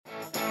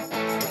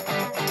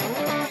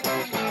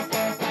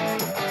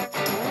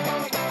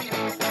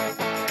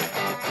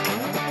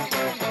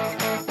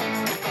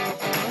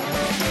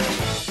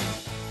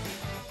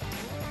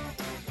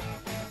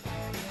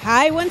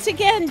Hi, once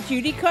again,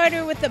 Judy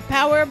Carter with the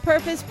Power of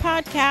Purpose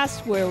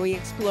podcast, where we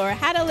explore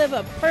how to live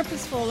a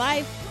purposeful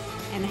life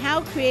and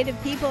how creative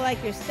people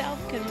like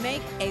yourself can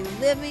make a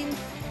living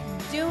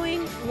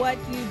doing what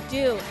you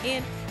do.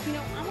 And, you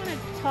know, I want to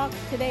talk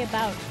today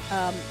about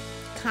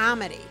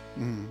comedy.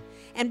 Mm.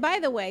 And by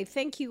the way,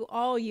 thank you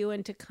all you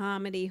into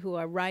comedy who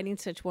are writing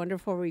such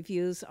wonderful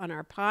reviews on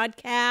our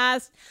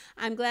podcast.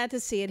 I'm glad to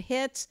see it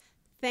hits.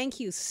 Thank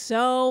you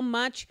so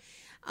much.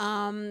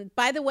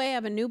 By the way, I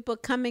have a new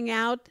book coming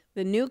out,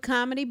 The New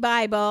Comedy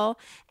Bible,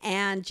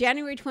 and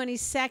January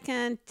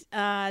 22nd,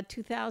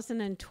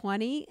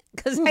 2020,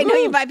 because I know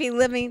you might be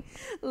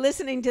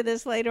listening to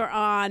this later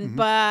on,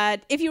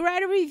 but if you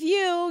write a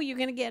review, you're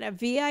going to get a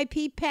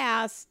VIP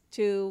pass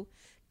to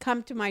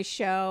come to my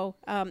show.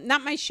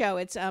 Not my show,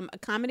 it's a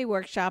comedy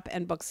workshop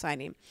and book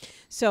signing.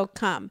 So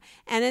come.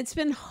 And it's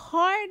been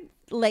hard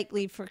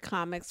lately for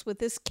comics with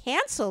this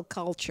cancel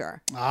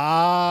culture.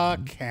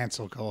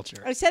 Cancel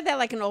culture. I said that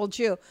like an old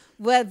Jew.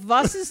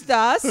 Was ist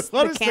das?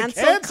 the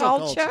cancel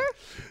culture?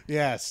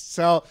 Yes.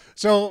 So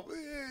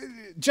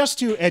just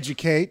to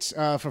educate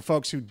for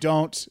folks who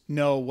don't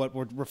know what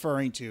we're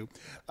referring to,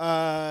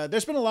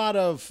 there's been a lot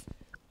of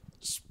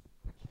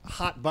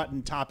hot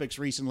button topics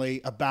recently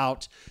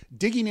about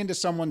digging into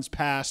someone's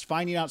past,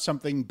 finding out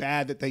something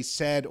bad that they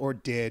said or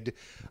did,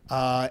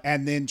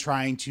 and then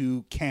trying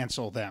to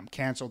cancel them,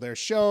 cancel their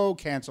show,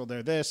 cancel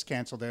their this,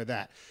 cancel their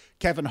that.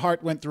 Kevin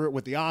Hart went through it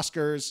with the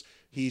Oscars.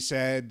 He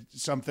said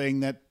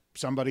something that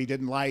somebody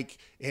didn't like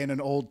in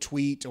an old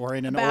tweet or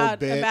in an old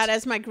bit. About,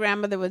 as my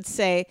grandmother would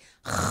say,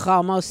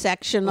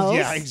 homosexuals.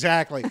 Yeah,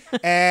 exactly.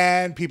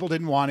 And people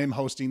didn't want him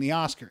hosting the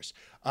Oscars.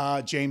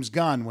 James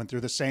Gunn went through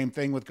the same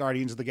thing with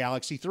Guardians of the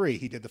Galaxy 3.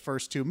 He did the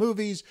first two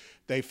movies.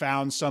 They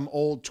found some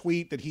old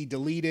tweet that he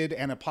deleted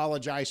and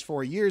apologized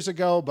for years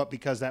ago, but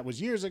because that was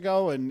years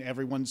ago and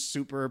everyone's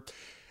super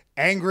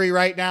angry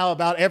right now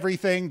about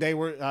everything, they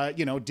were,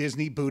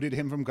 Disney booted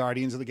him from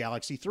Guardians of the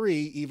Galaxy 3,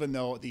 even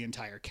though the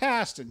entire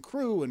cast and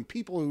crew and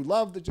people who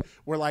loved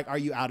were like, are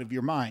you out of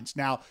your minds?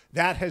 Now,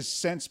 that has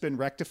since been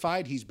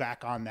rectified. He's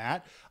back on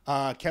that.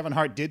 Kevin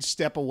Hart did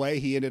step away.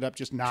 He ended up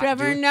just not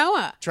Trevor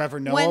Noah.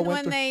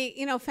 When they,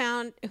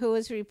 found who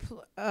was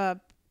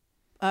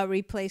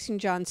replacing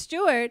Jon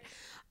Stewart,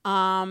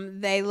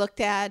 they looked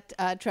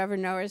at Trevor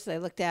Noah's. They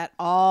looked at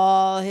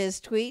all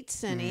his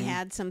tweets, and he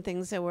had some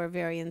things that were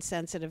very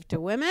insensitive to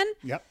women.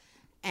 Yep.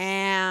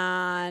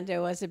 And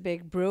there was a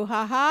big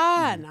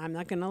brouhaha, and I'm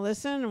not going to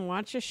listen and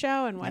watch a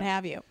show and what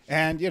have you.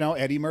 And,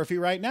 Eddie Murphy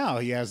right now,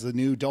 he has the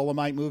new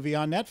Dolomite movie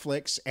on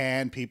Netflix,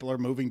 and people are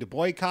moving to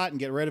boycott and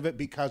get rid of it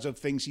because of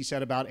things he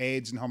said about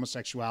AIDS and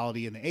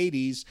homosexuality in the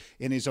 80s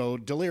in his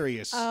old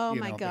Delirious. Oh,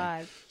 my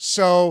God.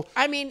 So,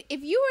 I mean,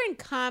 if you were in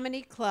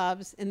comedy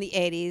clubs in the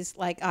 80s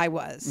like I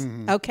was,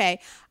 okay,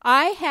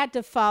 I had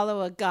to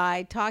follow a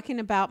guy talking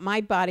about my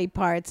body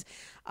parts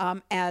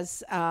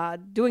as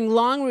doing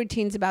long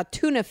routines about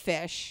tuna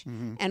fish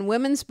and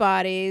women's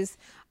bodies.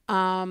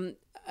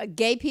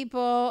 Gay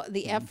people,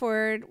 the F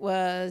word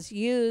was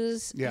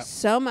used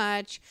so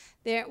much.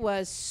 There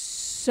was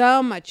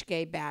so much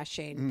gay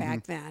bashing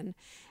back then.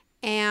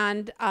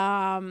 And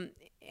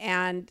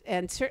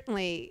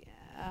certainly,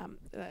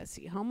 let's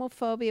see,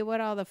 homophobia,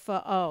 what all the,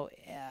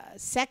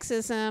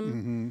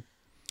 sexism,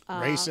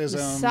 racism,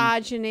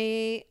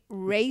 misogyny,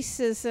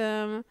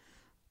 racism.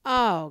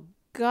 Oh,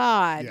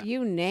 God,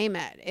 you name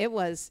it. It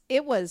was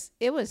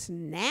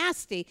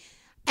nasty.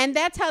 And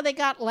that's how they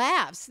got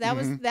laughs.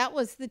 That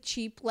was the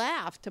cheap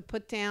laugh, to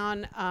put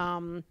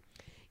down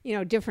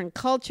different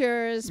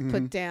cultures,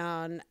 put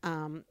down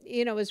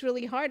it was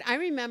really hard. I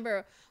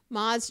remember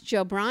Maz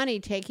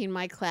Jobrani taking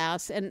my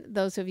class, and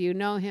those of you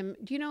know him.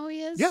 Do you know who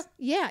he is?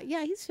 Yeah,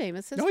 he's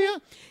famous.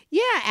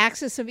 Yeah,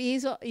 Axis of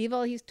Evil.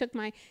 He took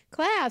my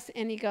class,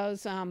 and he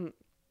goes, aren't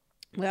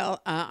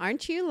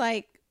you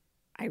like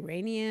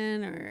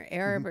Iranian or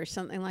Arab or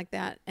something like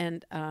that?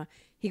 And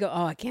he go,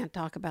 I can't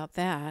talk about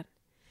that.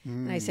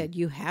 And I said,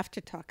 you have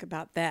to talk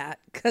about that,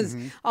 because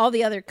all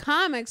the other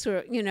comics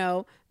were,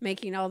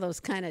 making all those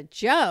kind of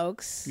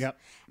jokes. Yep.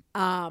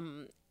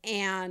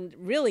 And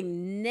really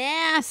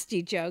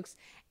nasty jokes.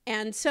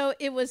 And so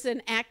it was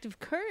an act of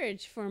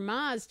courage for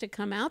Maz to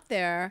come out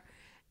there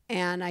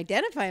and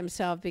identify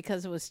himself,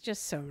 because it was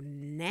just so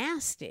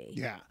nasty.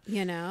 Yeah.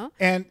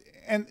 And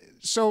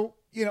so,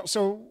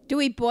 so do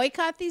we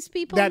boycott these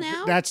people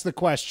now? That's the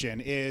question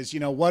is,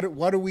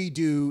 what do we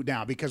do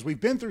now? Because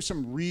we've been through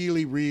some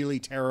really, really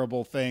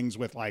terrible things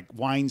with like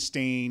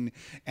Weinstein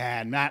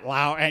and Matt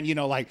Lauer and,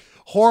 like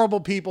horrible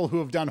people who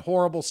have done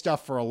horrible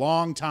stuff for a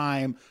long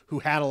time, who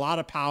had a lot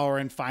of power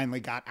and finally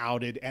got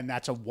outed. And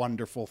that's a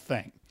wonderful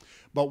thing.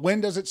 But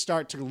when does it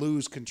start to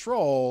lose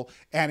control?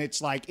 And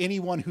it's like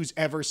anyone who's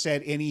ever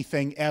said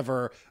anything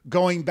ever,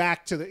 going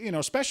back to the,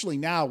 especially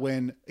now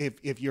when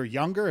if you're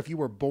younger, if you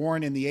were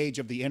born in the age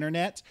of the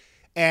internet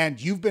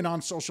and you've been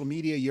on social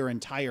media your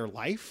entire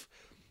life,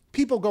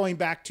 people going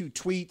back to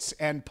tweets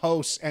and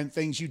posts and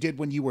things you did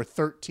when you were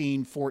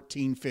 13,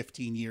 14,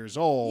 15 years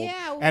old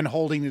and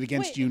holding it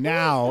against you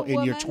now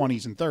in your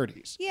 20s and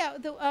 30s. Yeah,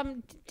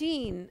 the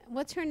Dean,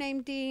 what's her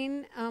name,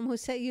 Dean, who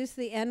used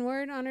the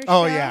N-word on her show?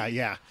 Oh,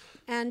 yeah.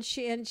 And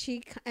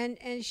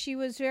she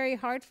was very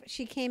hard.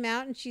 She came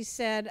out and she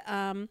said,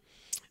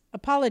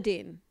 Paula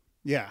Deen.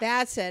 Yeah.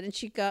 That's it. And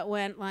she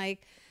went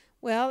like,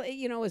 well,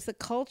 it was the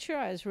culture.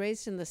 I was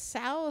raised in the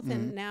South,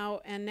 and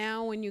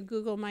now when you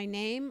Google my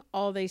name,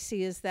 all they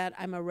see is that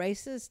I'm a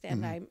racist,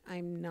 and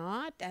I'm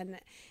not. And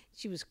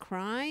she was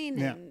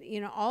crying,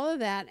 and all of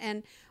that.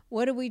 And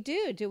what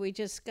do? Do we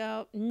just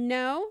go,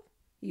 no,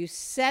 you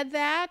said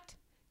that,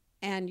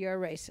 and you're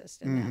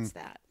racist, and that's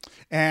that.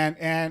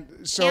 And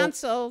so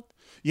canceled.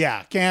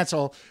 Yeah,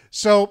 cancel.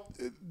 So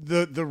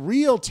the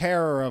real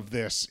terror of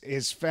this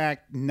is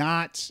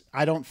not,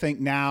 I don't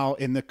think now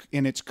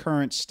in its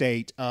current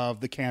state of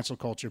the cancel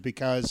culture,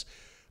 because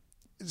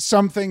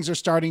some things are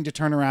starting to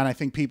turn around. I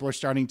think people are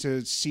starting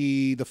to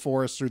see the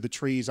forest through the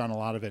trees on a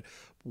lot of it.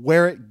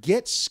 Where it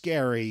gets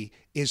scary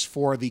is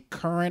for the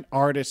current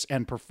artists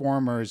and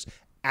performers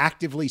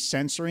actively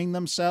censoring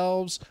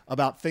themselves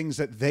about things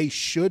that they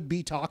should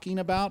be talking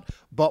about,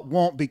 but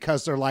won't,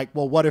 because they're like,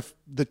 well, what if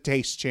the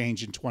tastes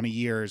change in 20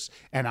 years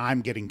and I'm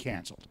getting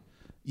canceled?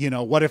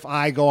 What if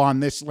I go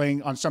on this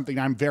link on something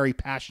I'm very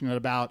passionate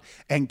about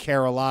and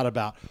care a lot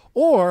about?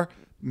 Or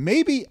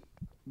maybe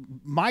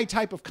my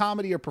type of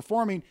comedy or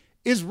performing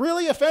is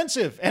really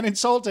offensive and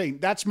insulting.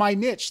 That's my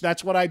niche.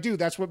 That's what I do.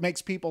 That's what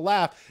makes people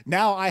laugh.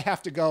 Now I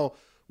have to go,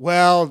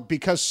 well,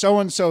 because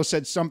so-and-so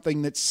said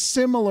something that's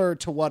similar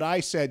to what I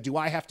said, do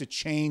I have to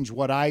change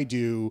what I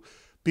do?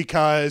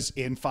 Because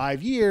in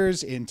 5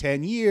 years, in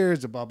 10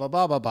 years, blah, blah,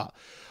 blah, blah,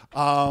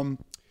 blah.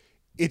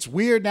 It's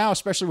weird now,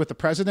 especially with the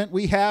president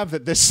we have,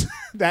 that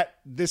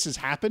this is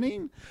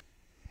happening.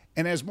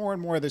 And as more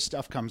and more of this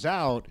stuff comes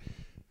out,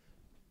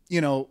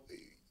 you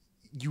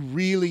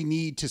really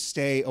need to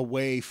stay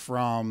away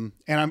from,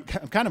 and I'm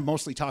kind of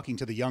mostly talking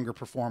to the younger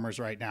performers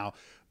right now,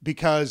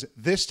 because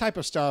this type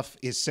of stuff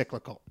is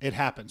cyclical. It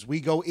happens. We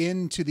go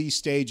into these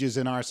stages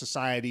in our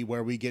society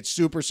where we get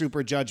super,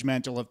 super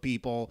judgmental of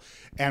people,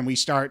 and we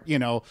start,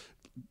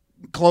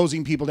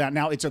 closing people down.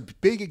 Now, it's a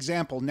big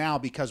example now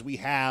because we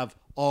have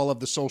all of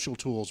the social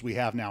tools we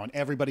have now, and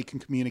everybody can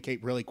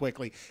communicate really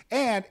quickly,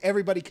 and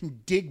everybody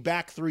can dig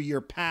back through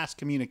your past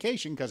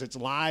communication because it's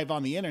live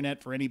on the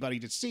internet for anybody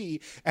to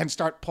see and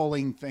start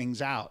pulling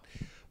things out.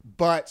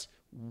 But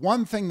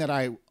one thing that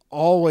I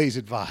always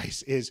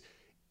advise is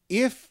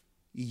if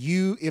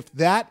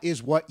that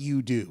is what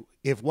you do,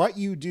 if what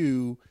you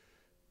do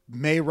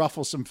may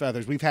ruffle some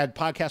feathers. We've had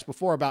podcasts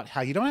before about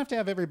how you don't have to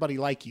have everybody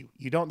like you.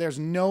 There's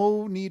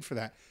no need for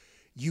that.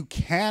 You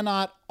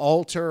cannot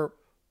alter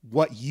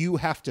what you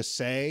have to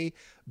say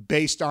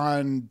based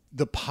on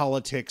the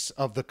politics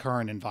of the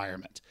current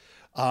environment.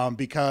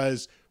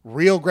 Because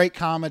real great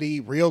comedy,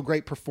 real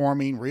great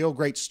performing, real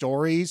great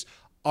stories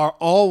are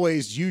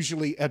always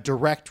usually a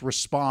direct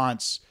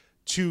response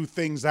to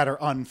things that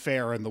are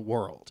unfair in the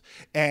world.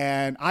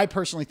 And I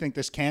personally think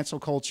this cancel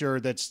culture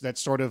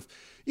that's sort of,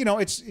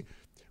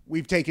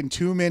 we've taken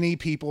too many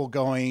people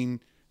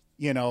going,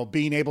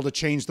 being able to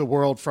change the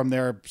world from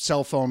their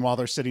cell phone while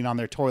they're sitting on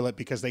their toilet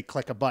because they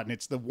click a button.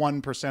 It's the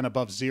 1%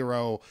 above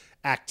zero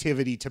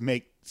activity to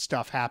make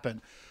stuff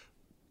happen.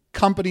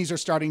 Companies are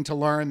starting to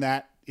learn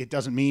that it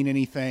doesn't mean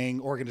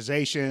anything,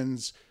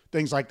 organizations,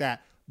 things like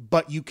that.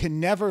 But you can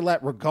never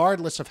let,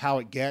 regardless of how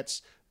it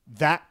gets,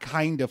 that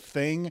kind of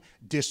thing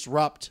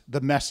disrupt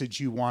the message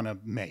you want to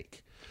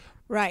make.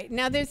 Right.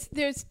 Now, there's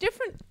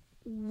different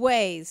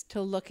ways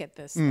to look at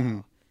this,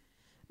 though.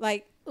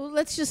 Like,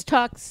 let's just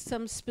talk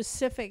some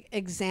specific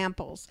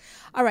examples.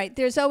 All right,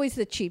 there's always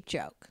the cheap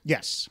joke.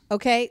 Yes.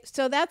 Okay,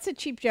 so that's a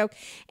cheap joke.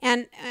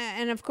 And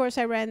of course,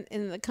 I read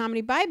in the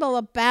Comedy Bible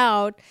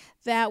about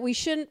that we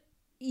shouldn't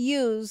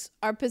use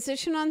our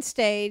position on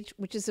stage,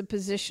 which is a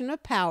position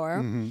of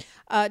power,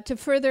 to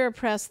further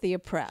oppress the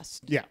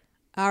oppressed. Yeah.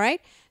 All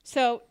right?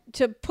 So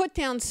to put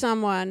down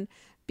someone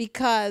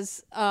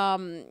because,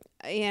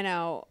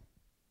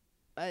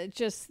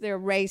 just their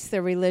race,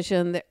 their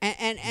religion,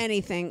 and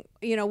anything,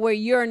 where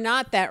you're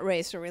not that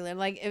race or religion.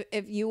 Like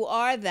if you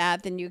are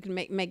that, then you can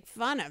make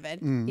fun of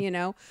it,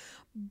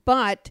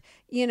 But,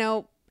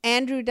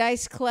 Andrew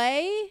Dice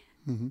Clay,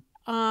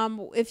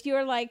 if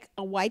you're like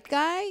a white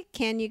guy,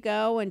 can you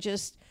go and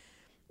just,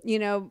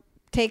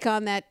 take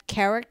on that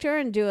character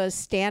and do a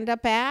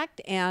stand-up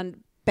act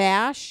and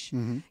bash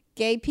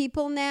gay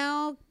people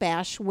now,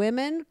 bash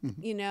women,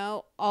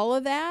 all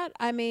of that?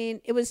 I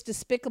mean, it was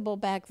despicable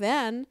back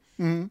then.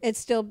 It's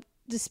still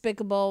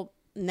despicable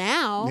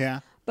now.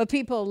 Yeah. But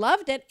people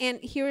loved it. And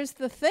here's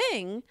the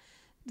thing,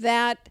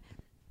 that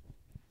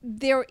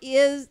there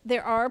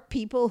are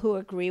people who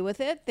agree with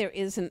it. There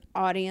is an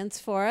audience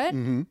for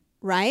it.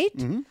 Right?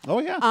 Oh,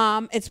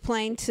 yeah. It's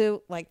playing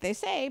to, like they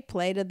say,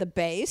 play to the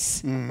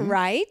base.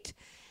 Right?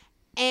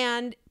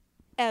 And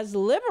as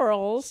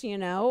liberals, we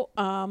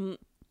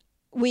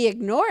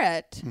ignore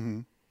it.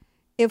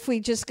 if we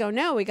just go,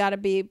 no, we got to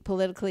be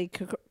politically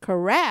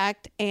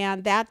correct,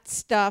 and that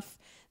stuff,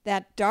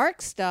 that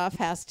dark stuff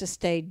has to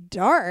stay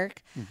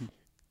dark,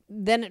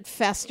 then it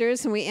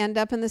festers and we end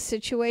up in the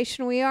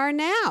situation we are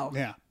now.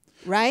 Yeah.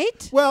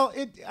 Right? Well,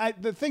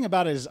 the thing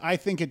about it is I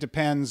think it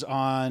depends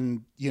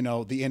on,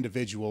 the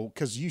individual,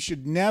 because you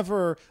should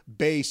never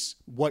base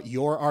what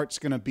your art's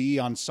going to be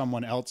on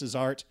someone else's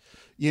art,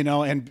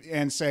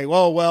 and say,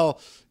 well,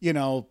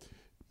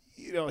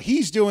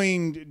 he's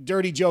doing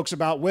dirty jokes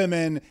about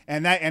women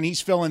and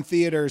he's filling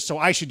theaters, so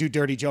I should do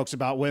dirty jokes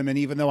about women,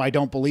 even though I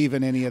don't believe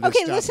in any of this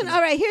stuff. Okay, listen.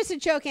 All right, here's a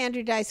joke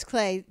Andrew Dice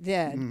Clay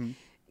did.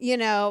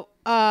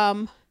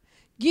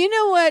 You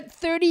know what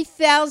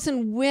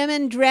 30,000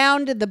 women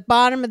drowned at the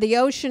bottom of the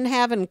ocean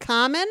have in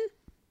common?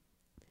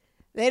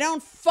 They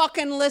don't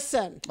fucking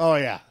listen. Oh,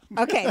 yeah.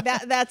 Okay,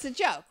 that's a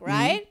joke,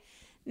 right?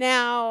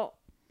 Now,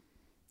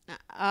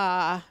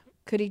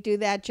 could he do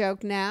that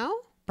joke now?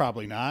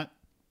 Probably not.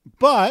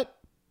 But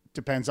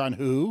depends on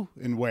who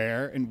and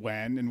where and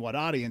when and what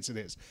audience it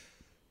is.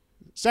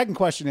 Second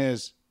question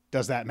is,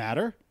 does that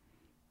matter?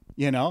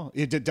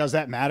 Does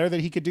that matter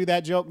that he could do that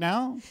joke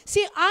now?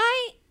 See,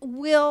 I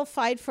will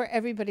fight for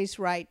everybody's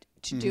right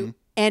to do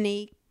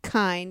any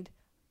kind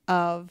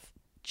of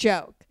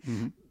joke.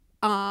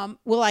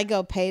 Will I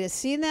go pay to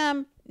see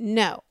them?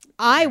 No,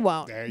 I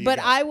won't. But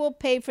go. I will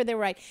pay for their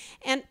right.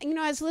 And,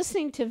 I was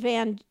listening to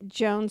Van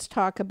Jones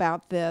talk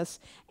about this,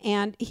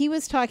 and he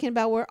was talking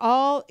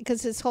about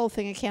because this whole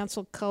thing of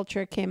cancel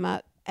culture came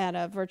up at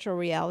a virtual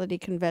reality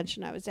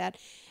convention I was at.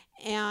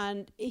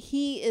 And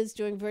he is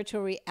doing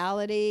virtual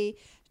reality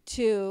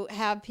to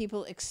have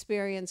people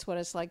experience what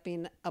it's like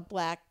being a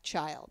black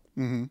child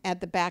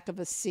at the back of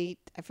a seat.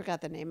 I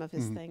forgot the name of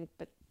his thing,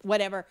 but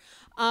whatever.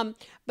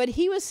 But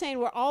he was saying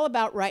we're all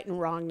about right and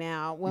wrong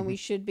now when we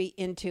should be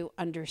into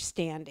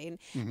understanding.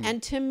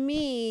 And to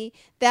me,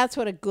 that's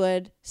what a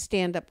good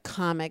stand-up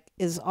comic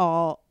is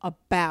all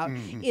about,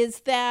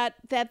 is that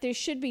there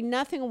should be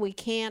nothing we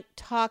can't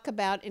talk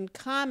about in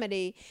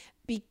comedy,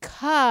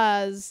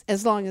 because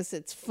as long as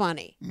it's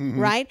funny,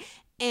 right?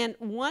 And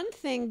one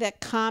thing that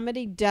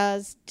comedy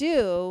does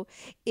do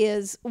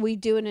is we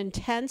do an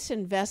intense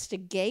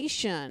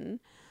investigation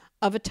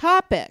of a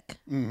topic,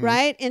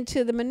 right?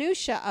 Into the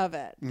minutia of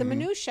it, the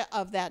minutia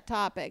of that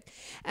topic.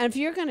 And if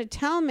you're going to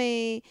tell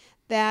me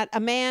that a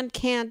man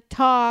can't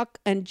talk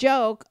and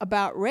joke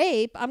about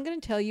rape, I'm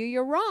going to tell you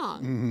you're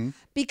wrong,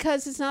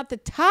 because it's not the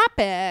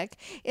topic.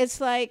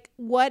 It's like,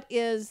 what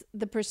is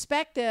the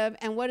perspective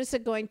and what is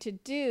it going to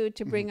do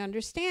to bring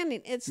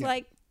understanding? It's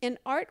like in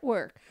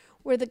artwork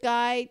where the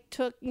guy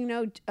took,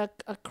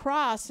 a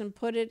cross and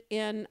put it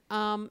in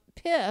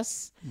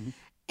piss.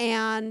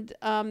 And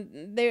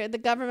the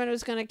government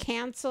was going to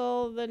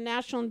cancel the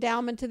National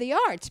Endowment to the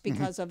Arts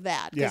because of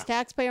that, because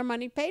taxpayer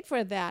money paid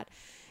for that.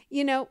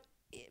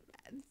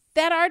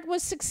 That art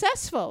was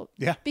successful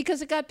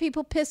because it got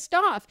people pissed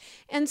off.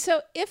 And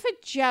so if a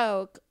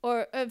joke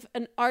or if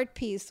an art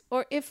piece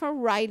or if a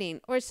writing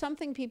or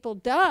something people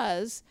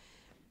does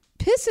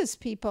pisses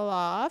people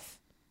off,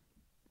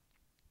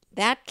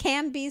 that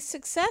can be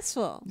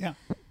successful. Yeah.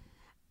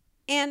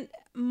 And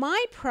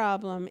my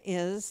problem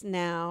is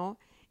now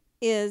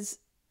is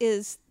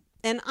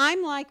and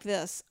I'm like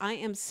this. I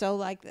am so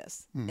like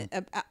this.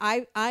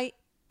 I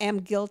am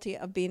guilty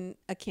of being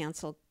a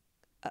cancel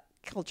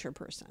culture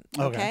person.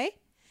 Okay?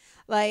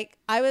 Like,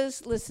 I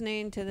was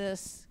listening to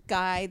this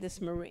guy, this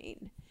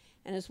Marine,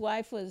 and his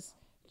wife was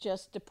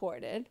just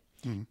deported,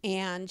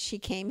 and she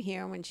came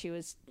here when she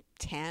was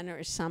 10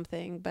 or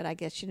something, but I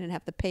guess she didn't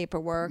have the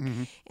paperwork.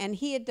 And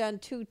he had done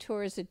 2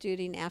 tours of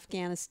duty in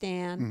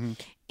Afghanistan,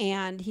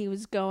 and he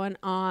was going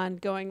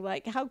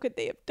like, how could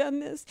they have done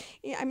this?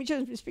 I mean, she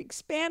doesn't speak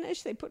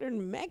Spanish. They put her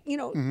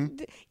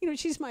in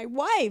she's my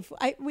wife.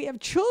 We have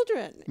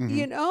children.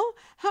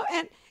 How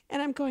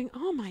and I'm going,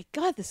 oh my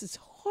God, this is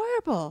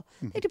horrible.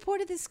 They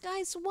deported this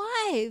guy's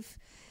wife,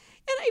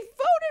 and I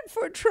voted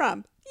for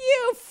Trump.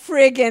 You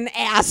friggin'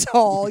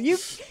 asshole.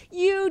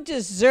 You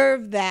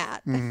deserve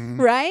that,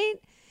 right?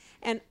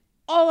 And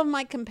all of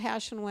my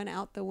compassion went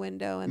out the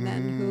window, and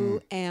then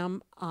who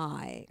am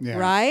I,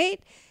 right?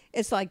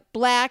 It's like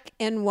black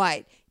and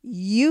white.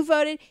 You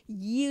voted,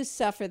 you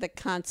suffer the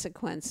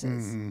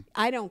consequences.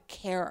 I don't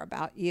care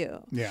about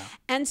you. Yeah.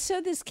 And so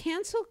this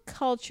cancel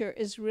culture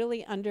is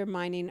really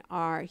undermining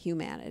our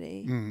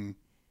humanity.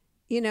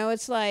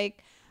 It's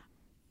like,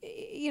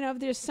 if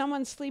there's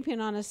someone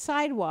sleeping on a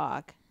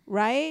sidewalk,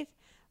 right?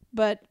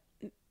 But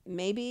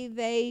maybe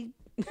they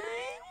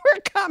were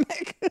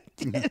comic,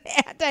 did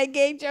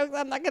anti-gay jokes.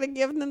 I'm not going to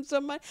give them so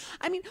much.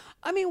 I mean,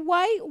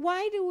 why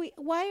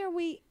are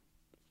we,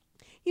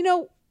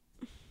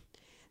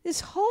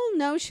 this whole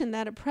notion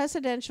that a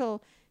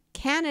presidential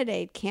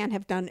candidate can't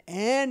have done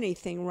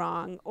anything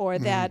wrong, or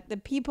that the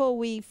people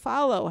we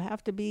follow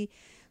have to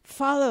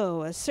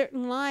follow a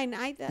certain line.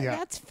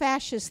 That's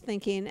fascist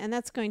thinking, and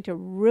that's going to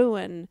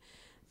ruin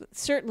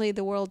certainly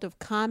the world of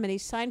comedy.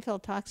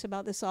 Seinfeld talks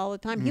about this all the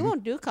time. He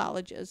won't do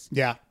colleges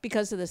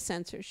because of the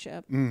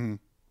censorship. And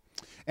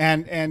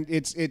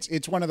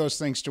it's one of those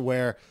things to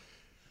where,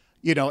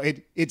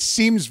 it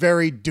seems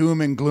very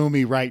doom and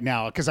gloomy right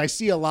now because I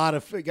see a lot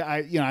of,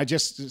 I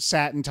just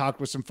sat and talked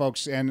with some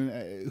folks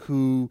and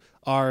who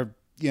are,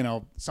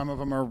 some of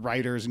them are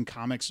writers and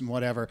comics and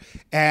whatever,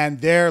 and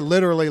they're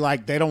literally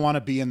like, they don't want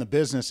to be in the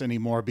business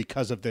anymore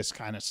because of this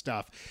kind of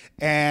stuff.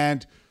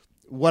 And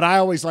what I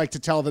always like to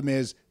tell them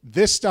is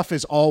this stuff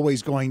is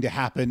always going to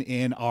happen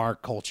in our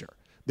culture.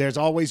 There's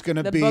always going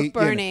to be book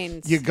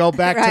burnings. You go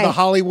back Right. to the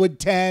Hollywood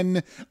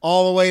 10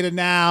 all the way to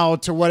now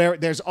to whatever.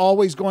 There's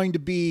always going to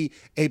be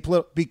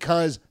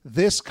because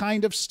this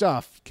kind of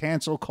stuff,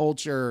 cancel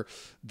culture,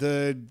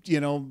 the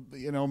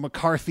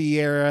McCarthy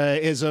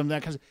era-ism,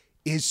 that kind of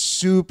is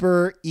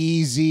super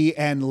easy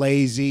and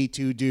lazy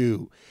to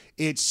do.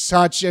 It's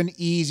such an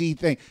easy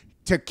thing.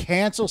 To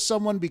cancel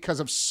someone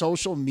because of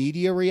social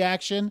media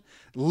reaction,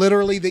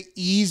 literally the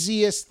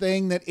easiest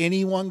thing that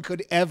anyone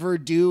could ever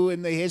do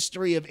in the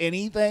history of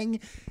anything,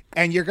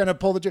 and you're going to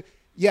pull the...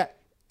 Yeah,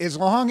 as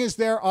long as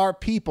there are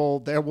people,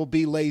 there will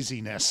be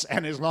laziness.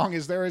 And as long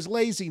as there is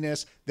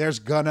laziness, there's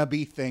going to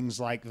be things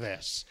like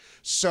this.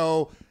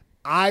 So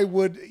I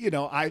would,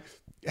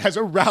 as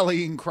a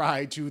rallying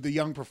cry to the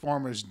young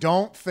performers,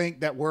 don't think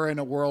that we're in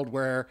a world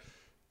where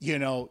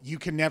you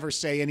can never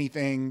say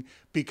anything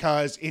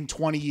because in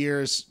 20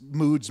 years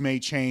moods may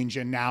change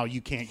and now you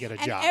can't get a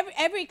job.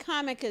 Every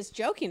comic is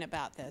joking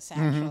about this,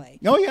 actually.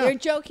 Oh, yeah. They're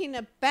joking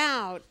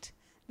about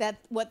that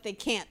what they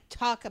can't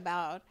talk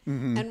about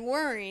and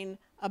worrying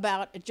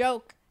about a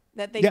joke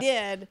that they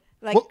did.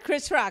 Like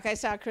Chris Rock. I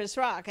saw Chris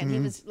Rock and he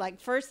was like,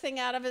 first thing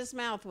out of his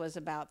mouth was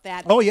about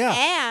that. Oh, yeah.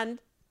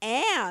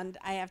 And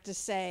I have to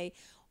say,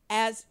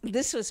 as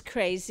this was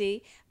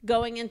crazy,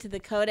 going into the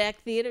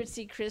Kodak Theater to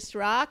see Chris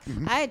Rock,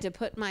 I had to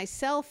put my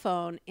cell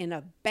phone in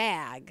a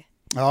bag.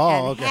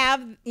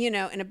 Have, in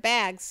a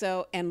bag,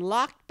 and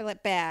lock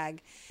that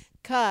bag,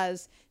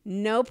 because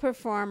no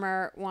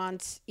performer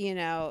wants,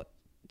 to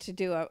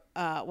do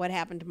what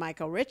happened to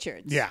Michael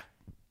Richards. Yeah.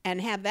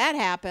 And have that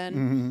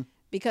happen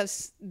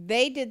because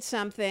they did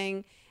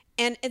something,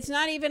 and it's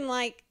not even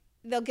like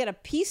they'll get a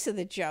piece of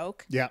the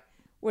joke. Yeah.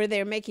 Where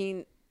they're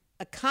making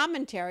a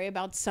commentary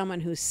about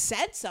someone who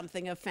said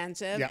something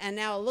offensive, and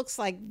now it looks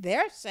like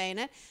they're saying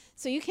it.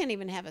 So you can't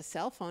even have a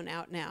cell phone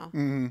out now.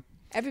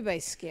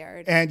 Everybody's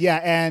scared. And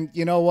and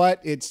you know what?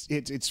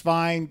 It's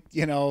fine,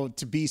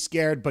 to be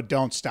scared, but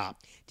don't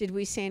stop. Did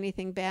we say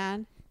anything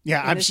bad?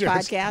 Yeah, I'm sure.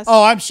 Podcast?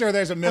 I'm sure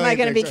there's a million. Am I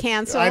going to be things.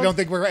 canceled? I don't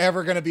think we're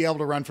ever going to be able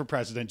to run for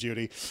president,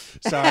 Judy.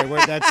 Sorry,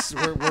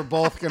 we're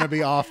both going to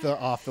be off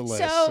the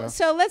list.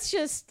 So let's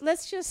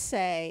just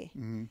say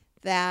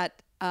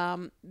that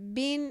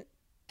being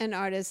an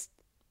artist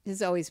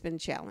has always been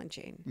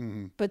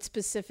challenging, but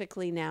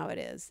specifically now it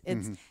is.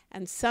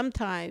 And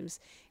sometimes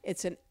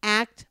it's an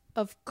act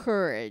of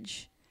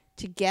courage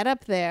to get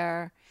up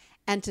there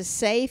and to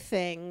say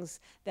things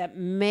that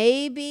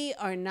maybe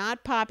are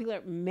not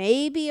popular,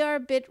 maybe are a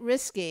bit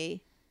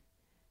risky,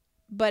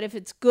 but if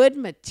it's good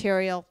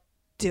material,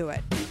 do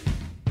it.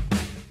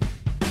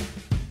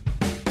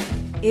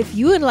 If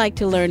you would like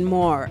to learn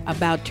more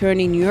about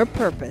turning your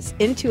purpose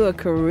into a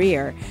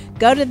career,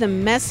 go to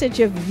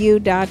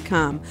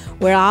themessageofyou.com,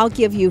 where I'll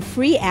give you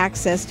free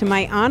access to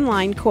my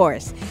online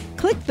course.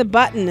 Click the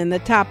button in the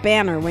top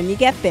banner when you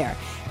get there.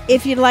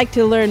 If you'd like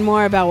to learn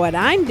more about what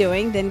I'm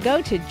doing, then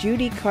go to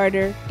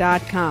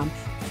judycarter.com.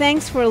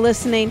 Thanks for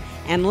listening,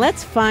 and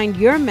let's find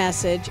your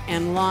message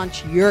and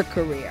launch your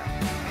career.